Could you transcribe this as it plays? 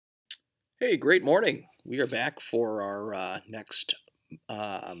Hey, great morning. We are back for our next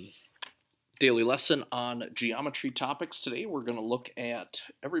um, daily lesson on geometry topics. Today we're going to look at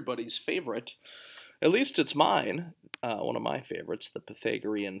everybody's favorite, at least it's mine, one of my favorites, the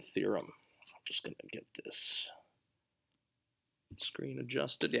Pythagorean theorem. I'm just going to get this screen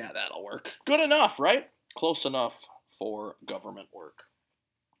adjusted. Yeah, that'll work. Good enough, right? Close enough for government work.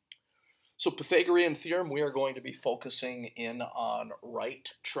 So Pythagorean theorem, we are going to be focusing in on right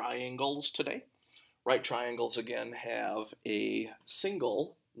triangles today. Right triangles, again, have a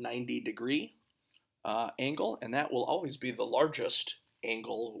single 90-degree angle, and that will always be the largest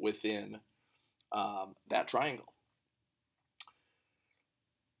angle within that triangle.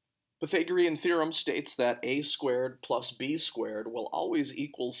 Pythagorean theorem states that a squared plus b squared will always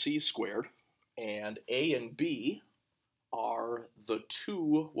equal c squared, and a and b are the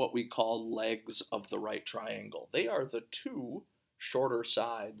two what we call legs of the right triangle. They are the two shorter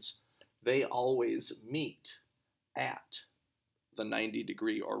sides. They always meet at the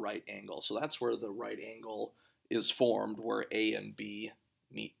 90-degree or right angle. So that's where the right angle is formed, where A and B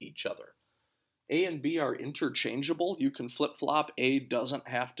meet each other. A and B are interchangeable. You can flip-flop. A doesn't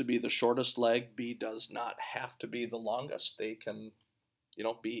have to be the shortest leg. B does not have to be the longest. They can,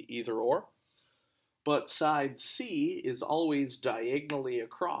 be either or. But side C is always diagonally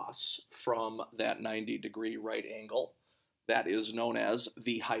across from that 90-degree right angle. That is known as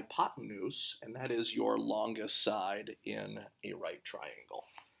the hypotenuse, and that is your longest side in a right triangle.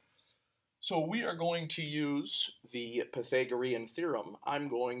 So we are going to use the Pythagorean theorem. I'm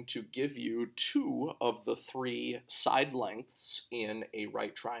going to give you two of the three side lengths in a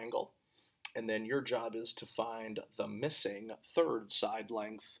right triangle, and then your job is to find the missing third side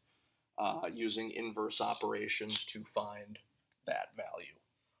length using inverse operations to find that value.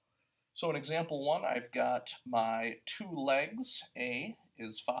 So in example 1, I've got my two legs. A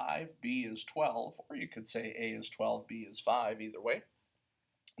is 5, B is 12, or you could say A is 12, B is 5, either way.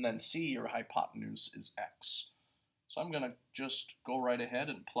 And then C, your hypotenuse, is x. So I'm going to just go right ahead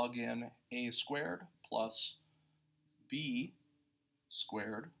and plug in A squared plus B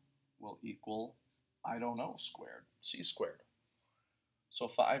squared will equal, I don't know, squared, C squared. So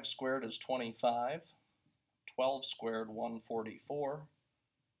 5 squared is 25, 12 squared, 144.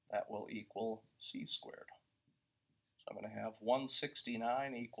 That will equal c squared. So I'm going to have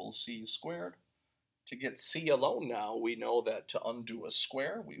 169 equals c squared. To get c alone now, we know that to undo a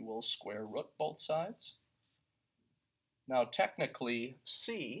square, we will square root both sides. Now technically,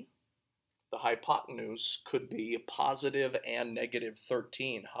 c, the hypotenuse, could be positive and negative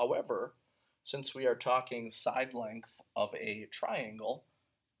 13. However, since we are talking side length of a triangle,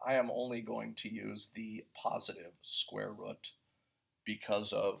 I am only going to use the positive square root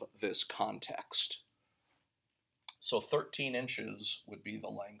because of this context. So 13 inches would be the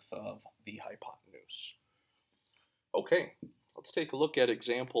length of the hypotenuse. Okay, let's take a look at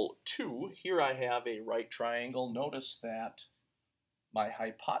example 2. Here I have a right triangle. Notice that my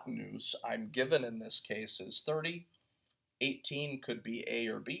hypotenuse I'm given in this case is 30. 18 could be A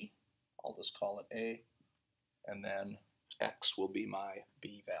or B. I'll just call it A. And then x will be my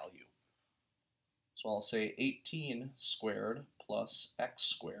B value. So I'll say 18 squared plus x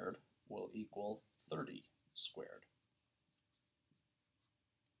squared will equal 30 squared.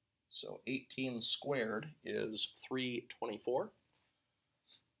 So 18 squared is 324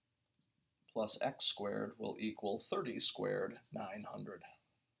 plus x squared will equal 30 squared, 900.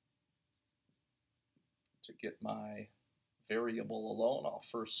 To get my variable alone, I'll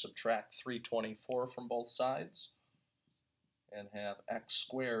first subtract 324 from both sides and have x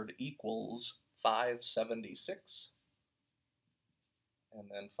squared equals 576. And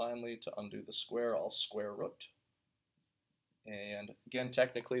then finally, to undo the square, I'll square root. And again,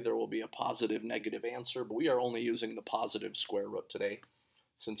 technically there will be a positive negative answer, but we are only using the positive square root today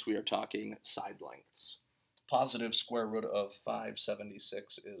since we are talking side lengths. Positive square root of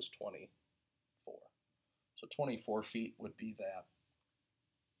 576 is 24. So 24 feet would be that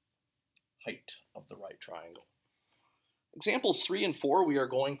height of the right triangle. Examples 3 and 4, we are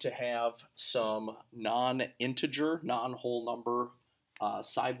going to have some non-integer, non-whole number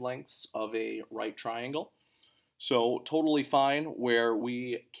side lengths of a right triangle. So totally fine where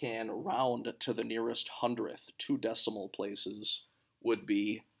we can round to the nearest hundredth. 2 decimal places would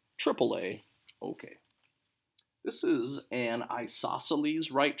be AAA. Okay. This is an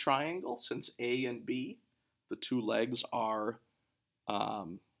isosceles right triangle. Since A and B, the two legs are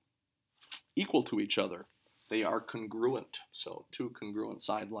equal to each other. They are congruent. So 2 congruent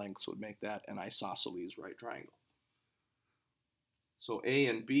side lengths would make that an isosceles right triangle. So A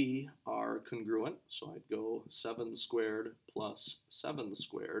and B are congruent, so I'd go 7 squared plus 7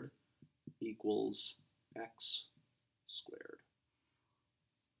 squared equals x squared.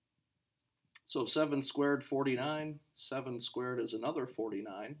 So 7 squared, 49. 7 squared is another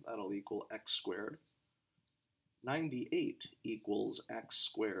 49. That'll equal x squared. 98 equals x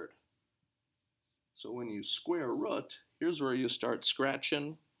squared. So when you square root, here's where you start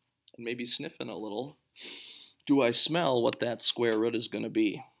scratching and maybe sniffing a little. Do I smell what that square root is going to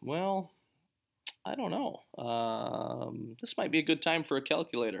be? Well, I don't know. This might be a good time for a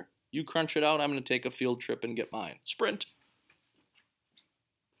calculator. You crunch it out. I'm going to take a field trip and get mine. Sprint.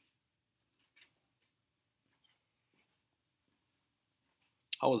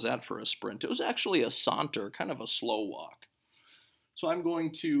 How was that for a sprint? It was actually a saunter, kind of a slow walk. So I'm going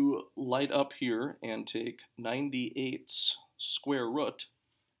to light up here and take 98's square root,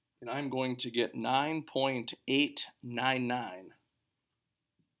 and I'm going to get 9.899.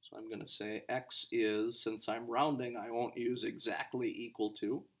 So I'm going to say x is, since I'm rounding, I won't use exactly equal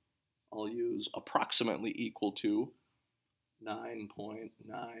to. I'll use approximately equal to 9.90.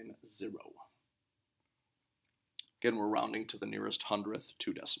 Again, we're rounding to the nearest hundredth,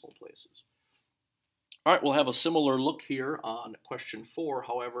 2 decimal places. All right, we'll have a similar look here on question 4.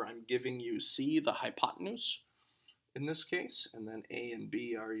 However, I'm giving you C, the hypotenuse, in this case, and then A and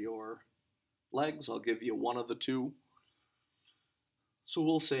B are your legs. I'll give you one of the two. So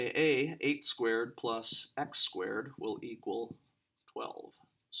we'll say A, 8 squared plus x squared will equal 12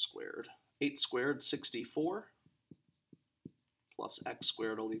 squared. 8 squared, 64, plus x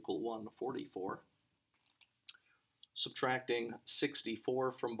squared will equal 144. Subtracting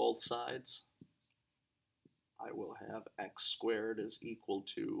 64 from both sides, I will have x squared is equal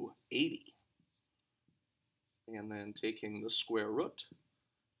to 80. And then taking the square root,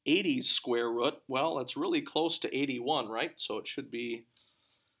 80's square root, well, it's really close to 81, right? So it should be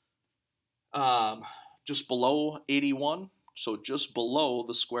just below 81. So just below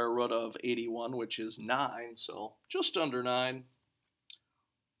the square root of 81, which is 9. So just under 9.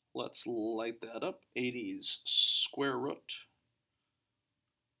 Let's light that up. 80's square root.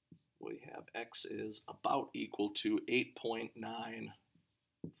 We have x is about equal to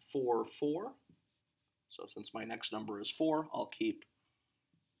 8.944. So since my next number is 4, I'll keep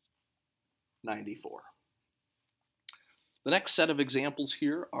 94. The next set of examples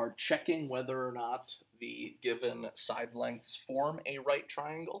here are checking whether or not the given side lengths form a right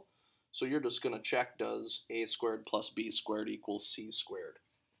triangle. So you're just going to check, does a squared plus b squared equal c squared?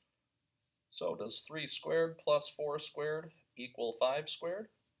 So does 3 squared plus 4 squared equal 5 squared?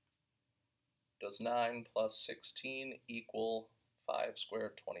 Does 9 plus 16 equal 5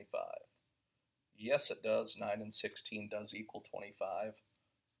 squared, 25? Yes, it does. 9 and 16 does equal 25.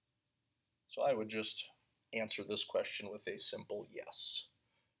 So I would just answer this question with a simple yes.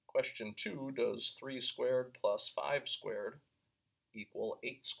 Question 2, does 3 squared plus 5 squared equal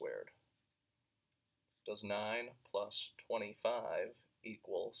 8 squared? Does 9 plus 25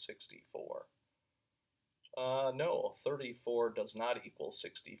 equal 64? No, 34 does not equal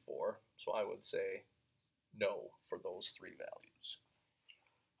 64, so I would say no for those 3 values.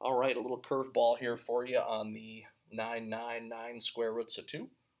 All right, a little curveball here for you on the 9 square roots of 2.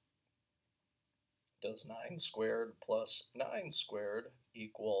 Does 9 squared plus 9 squared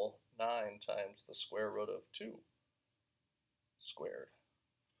equal 9 times the square root of 2 squared?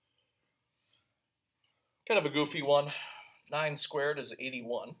 Kind of a goofy one. 9 squared is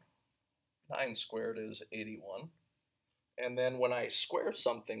 81. 9 squared is 81. And then when I square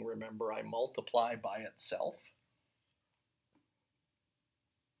something, remember, I multiply by itself.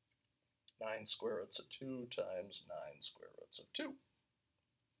 9 square roots of 2 times 9 square roots of 2.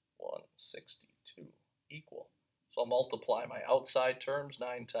 162 equal. So I'll multiply my outside terms,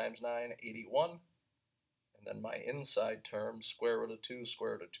 9 times 9, 81. And then my inside term, square root of 2 is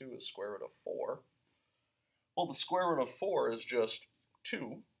square root of 4. Well, the square root of 4 is just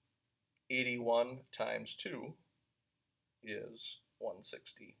 2. 81 times 2 is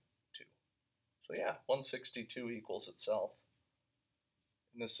 162. So yeah, 162 equals itself.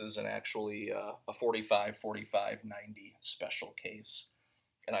 And this is actually a 45, 45, 90 special case,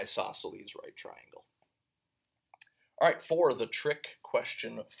 an isosceles right triangle. All right, for the trick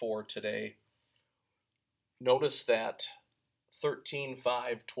question for today, notice that 13,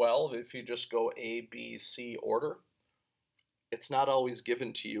 5, 12, if you just go A, B, C order, it's not always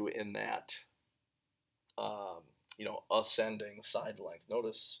given to you in that, ascending side length.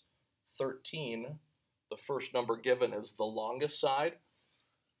 Notice 13, the first number given is the longest side.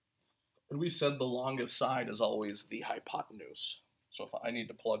 And we said the longest side is always the hypotenuse. So if I need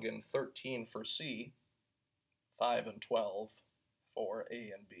to plug in 13 for C, 5 and 12 for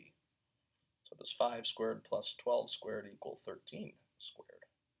A and B. So does 5 squared plus 12 squared equal 13 squared?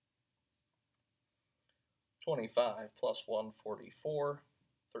 25 plus 144,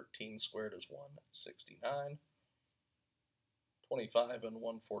 13 squared is 169. 25 and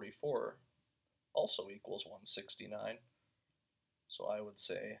 144 also equals 169. So I would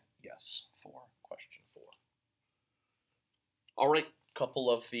say yes for question 4. All right,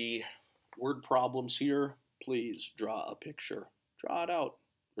 couple of the word problems here. Please draw a picture. Draw it out.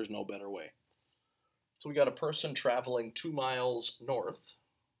 There's no better way. So we got a person traveling 2 miles north,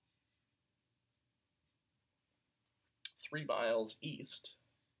 3 miles east,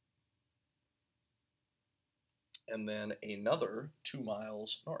 and then another 2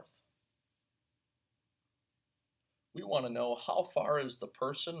 miles north. We want to know how far is the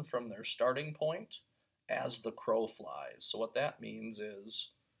person from their starting point as the crow flies. So what that means is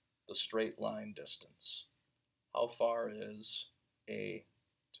the straight line distance. How far is A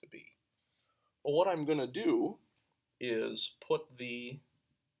to B? Well, what I'm going to do is put the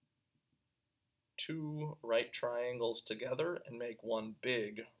 2 right triangles together and make one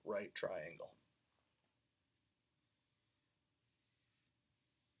big right triangle.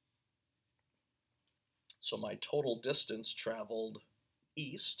 So my total distance traveled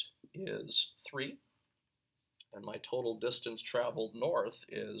east is 3, and my total distance traveled north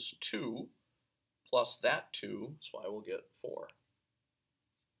is 2, plus that 2, so I will get 4.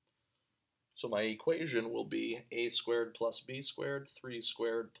 So my equation will be a squared plus b squared, 3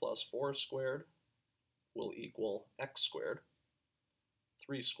 squared plus 4 squared will equal x squared.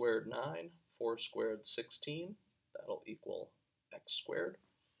 3 squared 9, 4 squared 16, that'll equal x squared.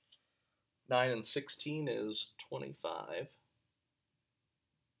 9 and 16 is 25.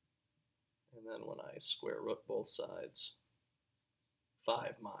 And then when I square root both sides,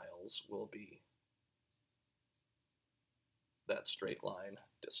 5 miles will be that straight line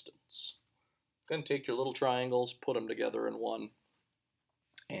distance. Then take your little triangles, put them together in one,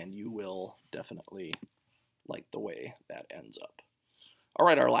 and you will definitely like the way that ends up. All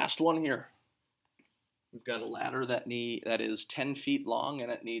right, our last one here. We've got a ladder that is 10 feet long,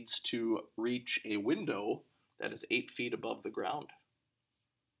 and it needs to reach a window that is 8 feet above the ground.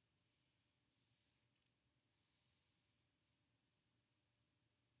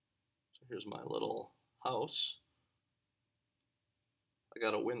 So here's my little house. I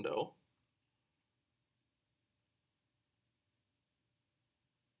got a window.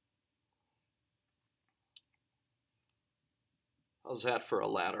 How's that for a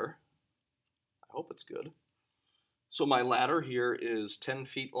ladder? I hope it's good. So my ladder here is 10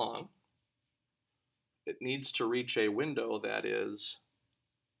 feet long. It needs to reach a window that is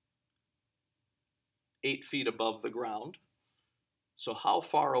 8 feet above the ground. So how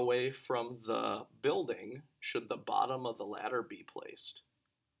far away from the building should the bottom of the ladder be placed?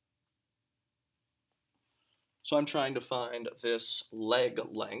 So I'm trying to find this leg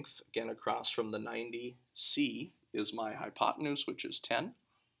length, again across from the 90C is my hypotenuse, which is 10.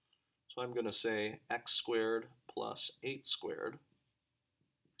 So I'm going to say x squared plus 8 squared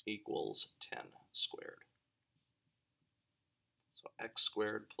equals 10 squared. So x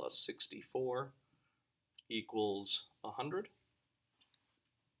squared plus 64 equals 100.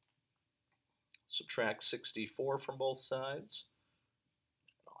 Subtract 64 from both sides.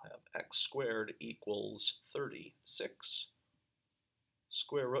 I'll have x squared equals 36.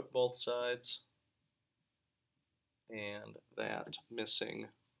 Square root both sides. And that missing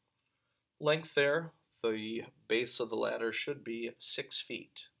length there, the base of the ladder should be 6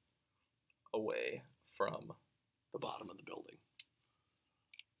 feet away from the bottom of the building.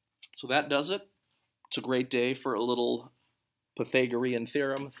 So that does it. It's a great day for a little Pythagorean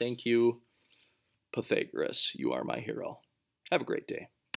theorem. Thank you, Pythagoras. You are my hero. Have a great day.